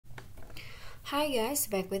Hi guys,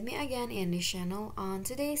 back with me again in this channel. On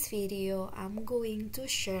today's video, I'm going to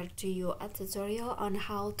share to you a tutorial on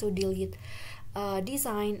how to delete a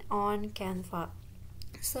design on Canva.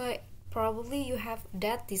 So probably you have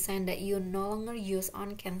that design that you no longer use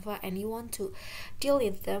on Canva and you want to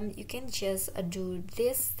delete them. You can just do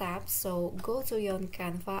this step. So go to your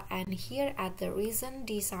Canva, and here at the recent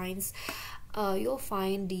designs, you'll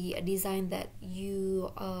find the design that you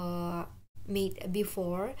made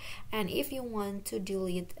before, and if you want to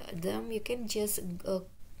delete them, you can just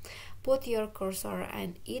put your cursor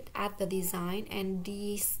and it at the design, and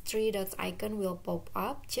these three dots icon will pop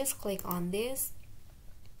up. Just click on this.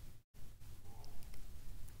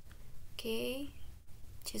 Okay,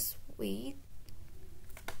 just wait,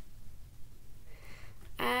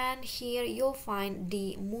 and here you'll find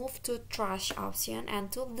the move to trash option,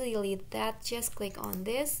 and to delete that, just click on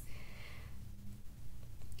this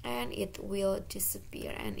and it will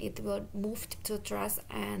disappear and it will move to trash.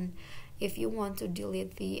 And if you want to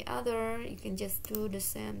delete the other, you can just do the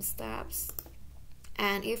same steps,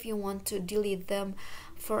 and if you want to delete them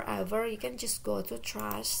forever, you can just go to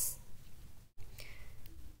trash,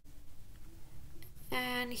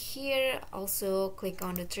 and here also click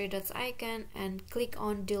on the three dots icon and click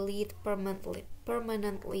on delete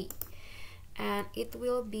permanently, and it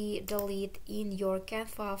will be deleted in your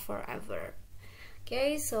Canva forever.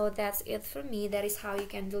 Okay, so that's it for me. That is how you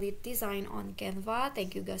can delete design on Canva.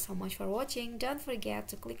 Thank you guys so much for watching. Don't forget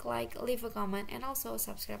to click like, leave a comment, and also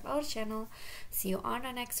subscribe our channel. See you on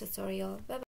the next tutorial. Bye bye.